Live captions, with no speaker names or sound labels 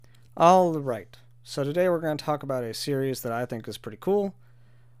All right. So today we're going to talk about a series that I think is pretty cool.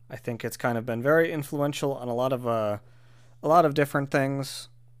 I think it's kind of been very influential on a lot of different things,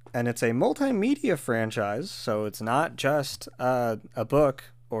 and it's a multimedia franchise. So it's not just a book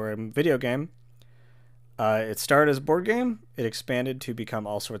or a video game. It started as a board game. It expanded to become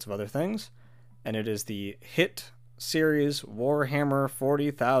all sorts of other things, and it is the hit series Warhammer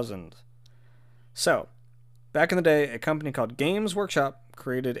 40,000. So, back in the day, a company called Games Workshop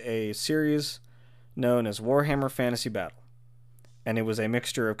created a series known as Warhammer Fantasy Battle. And it was a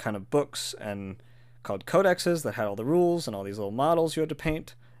mixture of kind of books and called codexes that had all the rules and all these little models you had to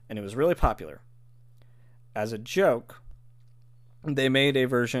paint, and it was really popular. As a joke, they made a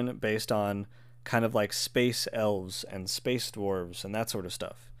version based on kind of like space elves and space dwarves and that sort of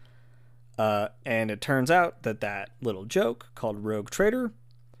stuff. And it turns out that that little joke called Rogue Trader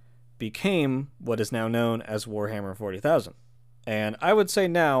became what is now known as Warhammer 40,000. And I would say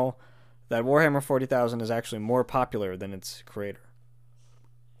now that Warhammer 40,000 is actually more popular than its creator.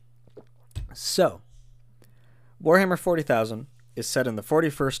 So, Warhammer 40,000 is set in the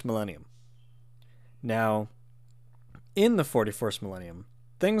 41st millennium. Now, in the 41st millennium,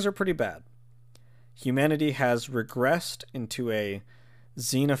 things are pretty bad. Humanity has regressed into a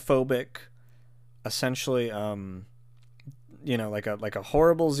xenophobic, essentially, like a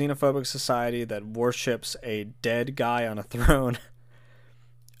horrible xenophobic society that worships a dead guy on a throne.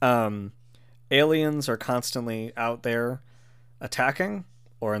 Aliens are constantly out there attacking,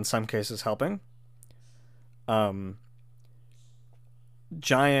 or in some cases helping.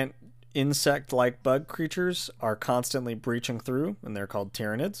 Giant insect-like bug creatures are constantly breaching through, and they're called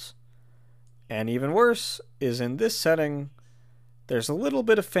Tyranids. And even worse is in this setting, there's a little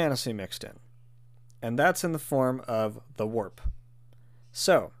bit of fantasy mixed in. And that's in the form of the warp.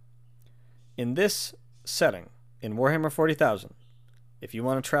 So, in this setting, in Warhammer 40,000, if you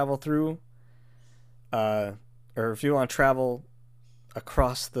want to travel through, or if you want to travel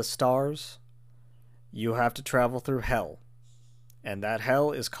across the stars, you have to travel through hell. And that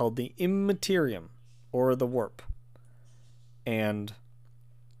hell is called the Immaterium, or the warp. And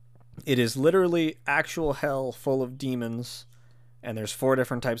it is literally actual hell full of demons, and there's 4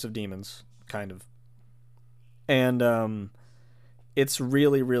 different types of demons, kind of. And it's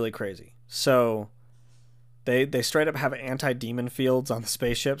really, really crazy. So they straight up have anti-demon fields on the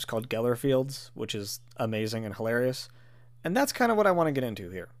spaceships called Geller fields, which is amazing and hilarious. And that's kind of what I want to get into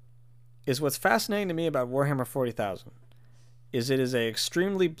here. Is what's fascinating to me about Warhammer 40,000 is it is a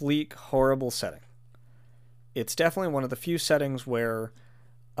extremely bleak, horrible setting. It's definitely one of the few settings where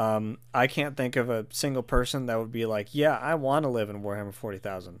I can't think of a single person that would be like, yeah, I want to live in Warhammer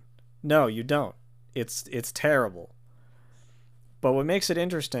 40,000. No, you don't. It's terrible. But what makes it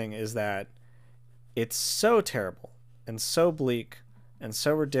interesting is that it's so terrible and so bleak and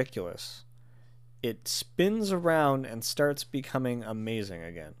so ridiculous. It spins around and starts becoming amazing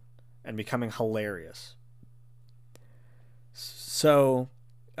again and becoming hilarious. So,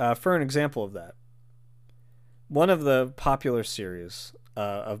 for an example of that, one of the popular series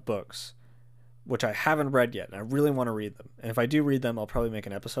of books, which I haven't read yet, and I really want to read them, and if I do read them, I'll probably make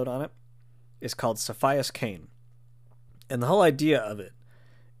an episode on it, is called Sephias Cain. And the whole idea of it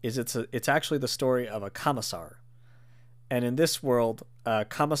is it's actually the story of a commissar. And in this world,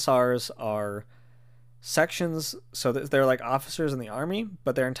 commissars are sections, so they're like officers in the army,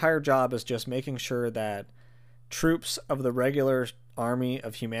 but their entire job is just making sure that troops of the regular army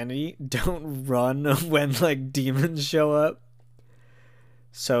of humanity don't run when like demons show up.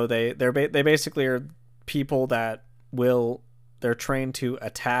 So they basically are people that they're trained to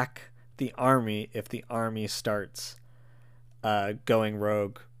attack the army if the army starts going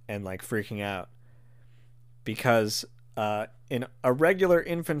rogue and like freaking out, because in a regular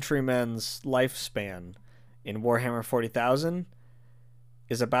infantryman's lifespan in Warhammer 40,000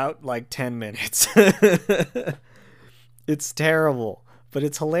 is about like 10 minutes. It's terrible, but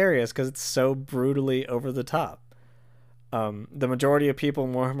it's hilarious because it's so brutally over the top. The majority of people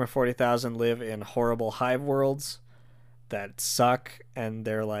in Warhammer 40,000 live in horrible hive worlds that suck, and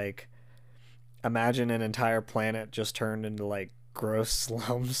they're like, imagine an entire planet just turned into like gross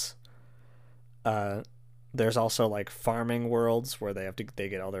slums. There's also like farming worlds where they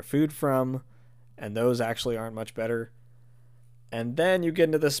get all their food from, and those actually aren't much better. And then you get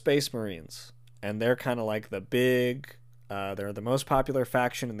into the Space Marines, and they're kind of like they're the most popular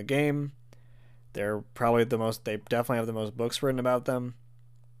faction in the game. They're probably they definitely have the most books written about them.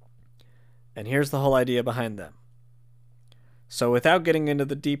 And here's the whole idea behind them. So without getting into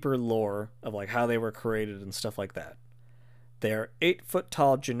the deeper lore of like how they were created and stuff like that, they're 8-foot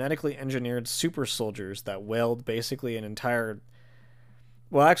tall genetically engineered super soldiers that wield basically an entire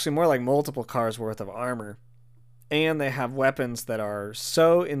well, actually more like multiple cars worth of armor, and they have weapons that are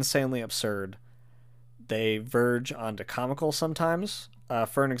so insanely absurd they verge onto comical sometimes.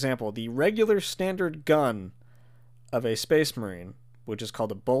 For an example, the regular standard gun of a Space Marine, which is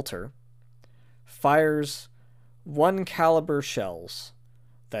called a bolter, fires 1 caliber shells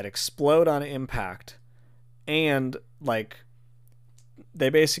that explode on impact, and like they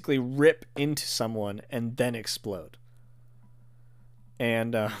basically rip into someone and then explode.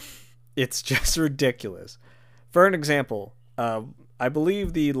 And it's just ridiculous. For an example, I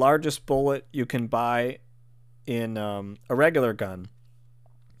believe the largest bullet you can buy in a regular gun,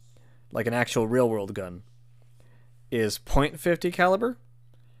 like an actual real world gun, is .50 caliber,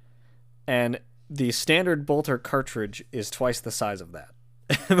 and the standard bolter cartridge is twice the size of that,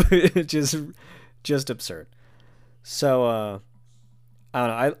 which is just absurd. So I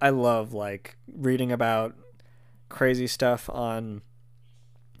don't know. I love like reading about crazy stuff on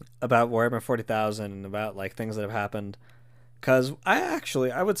about Warhammer 40,000 and about like things that have happened. Because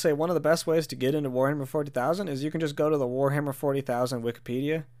I would say one of the best ways to get into Warhammer 40,000 is you can just go to the Warhammer 40,000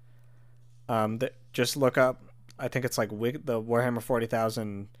 Wikipedia. That just look up. I think it's like the Warhammer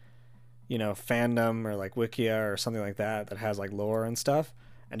 40,000, fandom or like Wikia or something like that has like lore and stuff,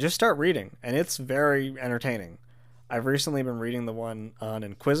 and just start reading, and it's very entertaining. I've recently been reading the one on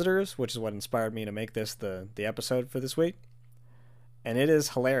Inquisitors, which is what inspired me to make this the episode for this week, and it is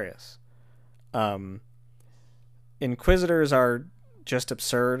hilarious. Inquisitors are just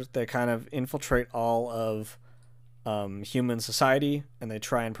absurd. They kind of infiltrate all of human society, and they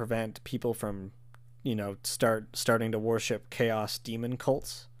try and prevent people from, starting to worship chaos demon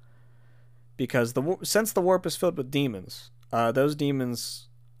cults. Because since the warp is filled with demons, those demons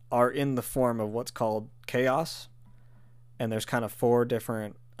are in the form of what's called chaos, and there's kind of 4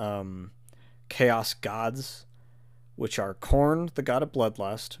 different chaos gods, which are Khorne, the god of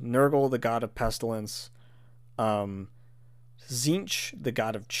bloodlust, Nurgle, the god of pestilence, Tzeentch, the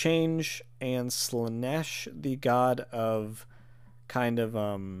god of change, and Slaanesh, the god of kind of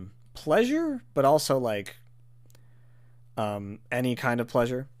pleasure, but also like any kind of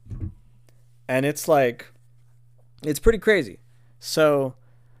pleasure. And it's pretty crazy. So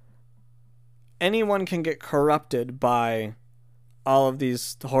anyone can get corrupted by all of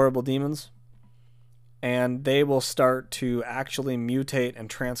these horrible demons, and they will start to actually mutate and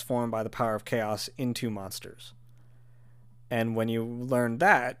transform by the power of chaos into monsters. And when you learn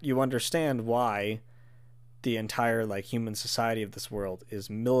that, you understand why the entire like human society of this world is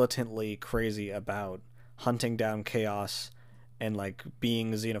militantly crazy about hunting down chaos and like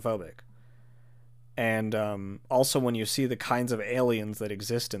being xenophobic. And also when you see the kinds of aliens that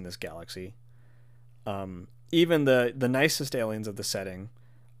exist in this galaxy, even the nicest aliens of the setting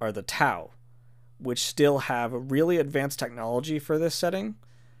are the Tau, which still have really advanced technology for this setting.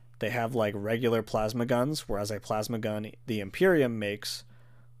 They have like regular plasma guns, whereas a plasma gun the Imperium makes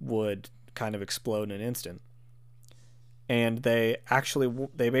would kind of explode in an instant. And they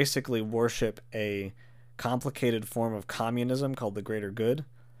basically worship a complicated form of communism called the Greater Good.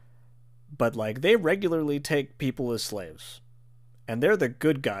 But like they regularly take people as slaves, and they're the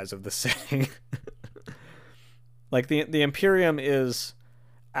good guys of the setting. Like the Imperium is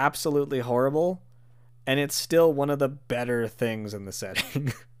absolutely horrible, and it's still one of the better things in the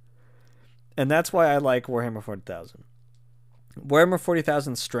setting. And that's why I like Warhammer 40,000. Warhammer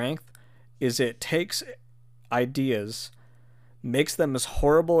 40,000's strength is it takes ideas, makes them as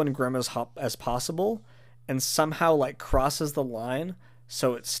horrible and grim as possible, and somehow like crosses the line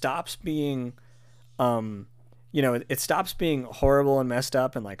so it stops being it stops being horrible and messed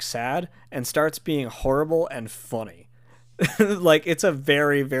up and like sad, and starts being horrible and funny. Like it's a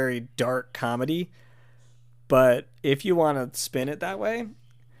very, very dark comedy, but if you want to spin it that way,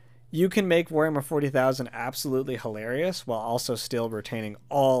 you can make Warhammer 40,000 absolutely hilarious while also still retaining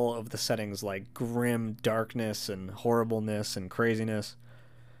all of the settings like grim darkness and horribleness and craziness.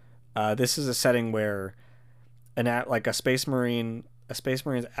 This is a setting where a Space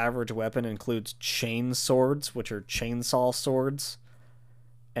Marine's average weapon includes chain swords, which are chainsaw swords,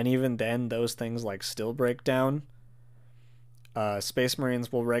 and even then those things like still break down. Space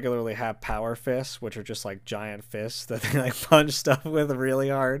Marines will regularly have power fists, which are just like giant fists that they like punch stuff with really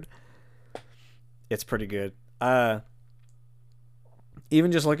hard. It's pretty good.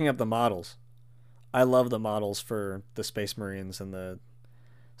 Even just looking up the models, I love the models for the Space Marines and the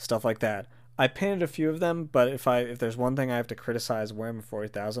stuff like that. I painted a few of them, but if there's one thing I have to criticize Warhammer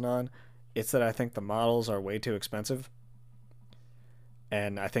 40,000 on, it's that I think the models are way too expensive.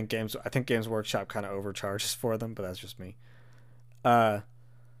 And I think Games Workshop kind of overcharges for them, but that's just me. But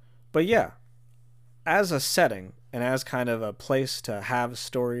yeah, as a setting, and as kind of a place to have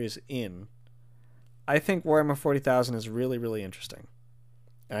stories in, I think Warhammer 40,000 is really, really interesting.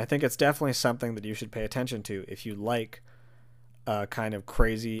 And I think it's definitely something that you should pay attention to if you like kind of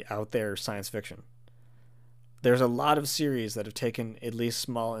crazy, out there science fiction. There's a lot of series that have taken at least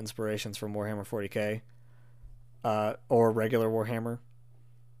small inspirations from Warhammer 40k or regular Warhammer.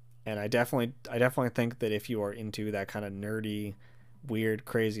 And I definitely think that if you are into that kind of nerdy, weird,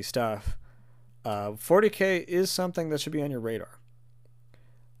 crazy stuff, 40k is something that should be on your radar.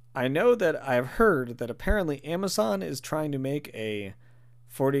 I know that I've heard that apparently Amazon is trying to make a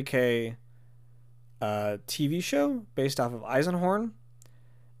 40k TV show based off of Eisenhorn.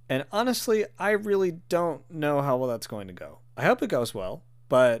 And honestly, I really don't know how well that's going to go. I hope it goes well,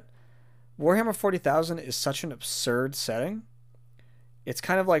 but Warhammer 40,000 is such an absurd setting. It's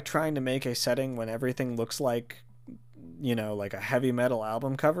kind of like trying to make a setting when everything looks like, like a heavy metal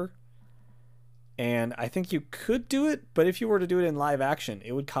album cover. And I think you could do it, but if you were to do it in live action,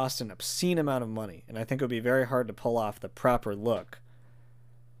 it would cost an obscene amount of money. And I think it would be very hard to pull off the proper look.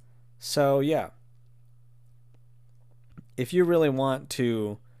 So, yeah. If you really want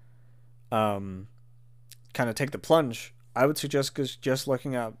to kind of take the plunge, I would suggest just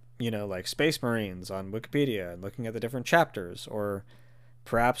looking up, like Space Marines on Wikipedia and looking at the different chapters, or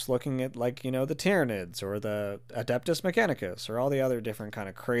perhaps looking at, like, the Tyranids or the Adeptus Mechanicus or all the other different kind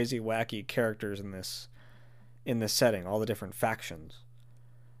of crazy, wacky characters in this setting, all the different factions.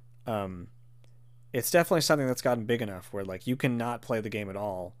 It's definitely something that's gotten big enough where, like, you cannot play the game at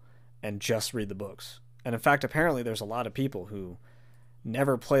all and just read the books. And in fact, apparently there's a lot of people who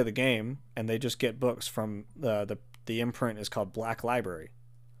never play the game and they just get books from the imprint is called Black Library.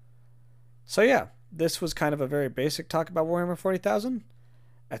 So yeah, this was kind of a very basic talk about Warhammer 40,000.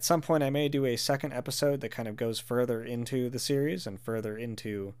 At some point I may do a second episode that kind of goes further into the series and further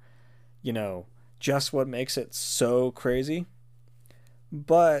into, just what makes it so crazy.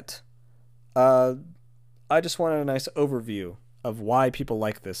 But I just wanted a nice overview of why people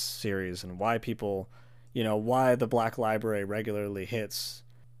like this series and why people, why the Black Library regularly hits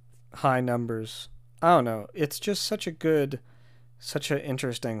high numbers. I don't know. It's just such an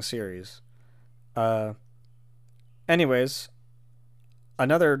interesting series. Anyways,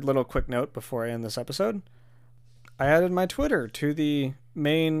 another little quick note before I end this episode. I added my Twitter to the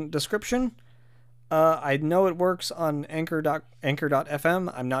main description. I know it works on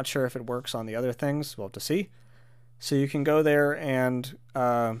Anchor.fm. I'm not sure if it works on the other things. We'll have to see. So you can go there and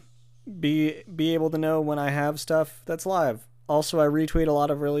be able to know when I have stuff that's live. Also, I retweet a lot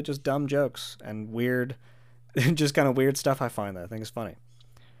of really just dumb jokes and weird, just kind of weird stuff I find that I think is funny.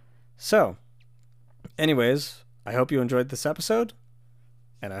 So, anyways, I hope you enjoyed this episode,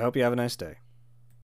 and I hope you have a nice day.